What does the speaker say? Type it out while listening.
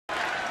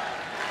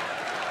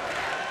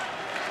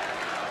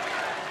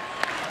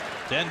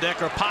Then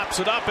Dekker pops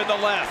it up in the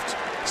left.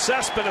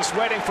 Cespedes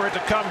waiting for it to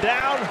come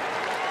down.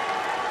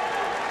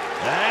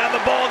 And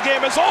the ball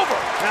game is over.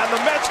 And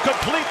the Mets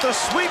complete the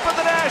sweep of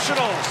the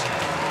Nationals.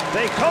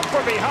 They come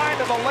from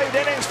behind in the late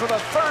innings for the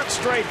third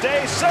straight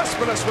day.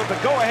 Cespedes with the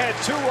go-ahead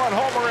 2-run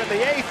homer in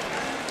the eighth.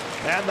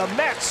 And the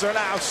Mets are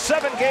now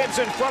 7 games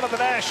in front of the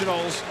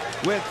Nationals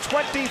with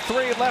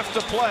 23 left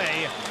to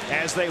play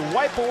as they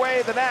wipe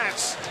away the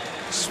Nats,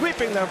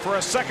 sweeping them for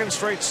a second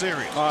straight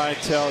series. I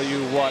tell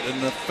you what,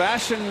 and the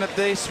fashion that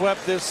they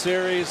swept this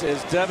series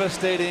is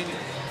devastating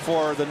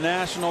for the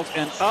Nationals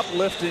and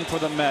uplifting for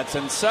the Mets.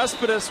 And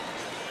Cespedes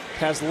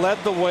has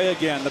led the way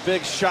again. The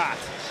big shot,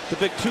 the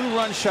big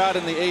 2-run shot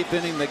in the 8th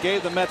inning that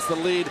gave the Mets the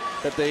lead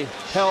that they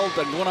held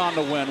and went on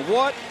to win.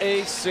 What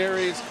a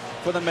series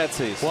for the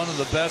Metsies. One of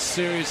the best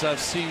series I've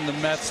seen the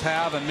Mets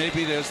have, and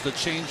maybe there's the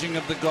changing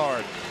of the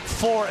guard.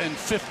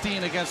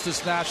 4-15 against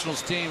this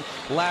Nationals team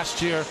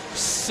last year,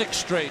 6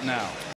 straight now.